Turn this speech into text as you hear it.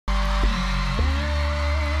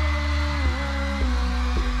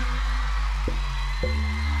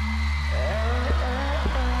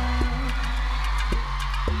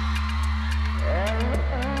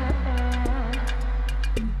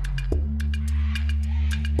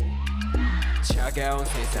차가운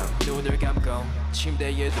세상 눈을 감고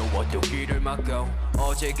침대에 누워도 귀를 막고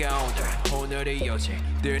어제가 오늘이 어제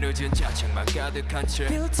늘 늦은 자책만 가득한 채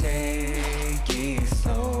We'll take it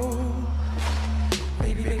slow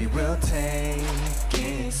Baby baby we'll take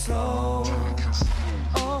it slow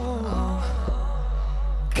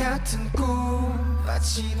같은 꿈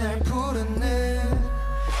마치 날 부르는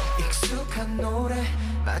익숙한 노래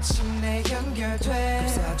마침내 연결돼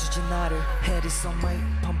감싸주지 나를 Head is on my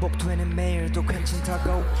반복되는 매일도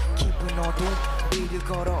괜찮다고 기분 어두운 길을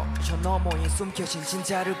걸어 저 너머에 숨겨진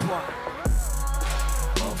진짜를 봐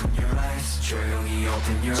Open your eyes 조용히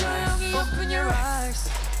open your eyes Open your eyes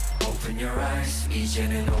Open your eyes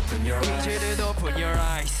이제는 open your eyes 이제는 open your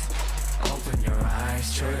eyes Open your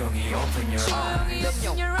eyes 조용히 open your eyes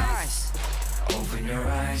Open your eyes Open your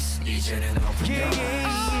eyes 이제는 open your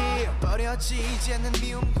eyes 버려지지 않는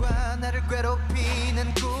미움과 나를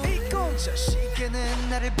괴롭히는 꿈 저 시계는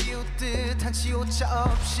나를 비웃듯 한치 오차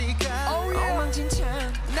없이 가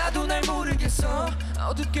엉망진창 나도 날 모르겠어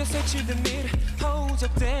어둡게 색칠된 미래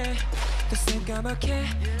허우적대 더 새까맣게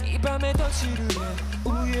이 밤에 더 지루해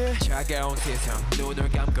우예 차가운 세상 눈을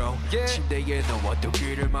감고 침대에 누워도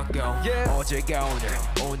귀를 막고 어제가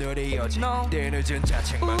오늘이 어제 늘 늦은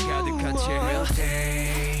자책만 가득한 채 We'll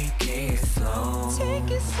take it slow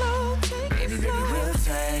Take it slow, take it Baby baby we'll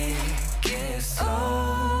take it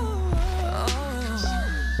slow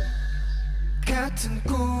같은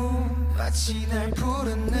꿈 마치 날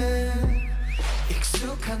부르는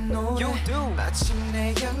익숙한 노래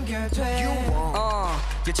마침내 연결돼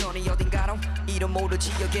여전히 어딘가로 이름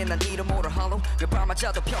모르지 여기에 난 이름 모를 hollow 몇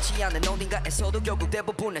밤마저도 펴지 않는 어딘가에서도 결국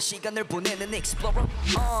대부분의 시간을 보내는 explorer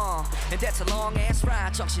And that's a long ass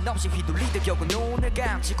ride 정신없이 휘둘리듯 결국 눈을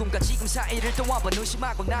감지 꿈과 지금 사이를 또 한 번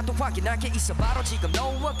의심하고 나도 확인할 게 있어 바로 지금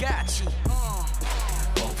너와 같이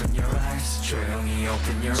Open your eyes 조용히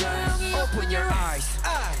open your eyes Open your eyes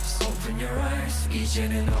Open your eyes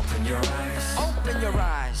이제는 open your eyes Open your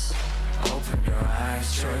eyes Open your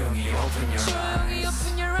eyes 조용히 open your eyes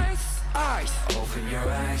Open your eyes Open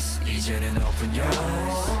your eyes 이제는 open your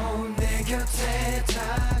eyes 내 곁에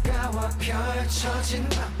다가와 펼쳐진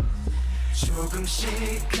밤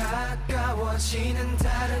조금씩 가까워지는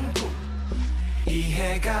다른 꿈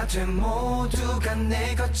이해가 된 모두가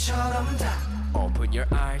내 것처럼 다 Open your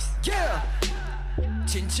eyes yeah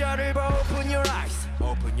진짜를 봐 Open your eyes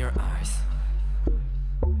Open your eyes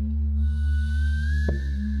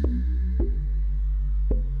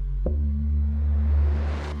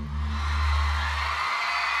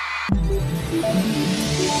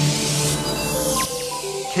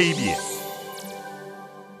KBS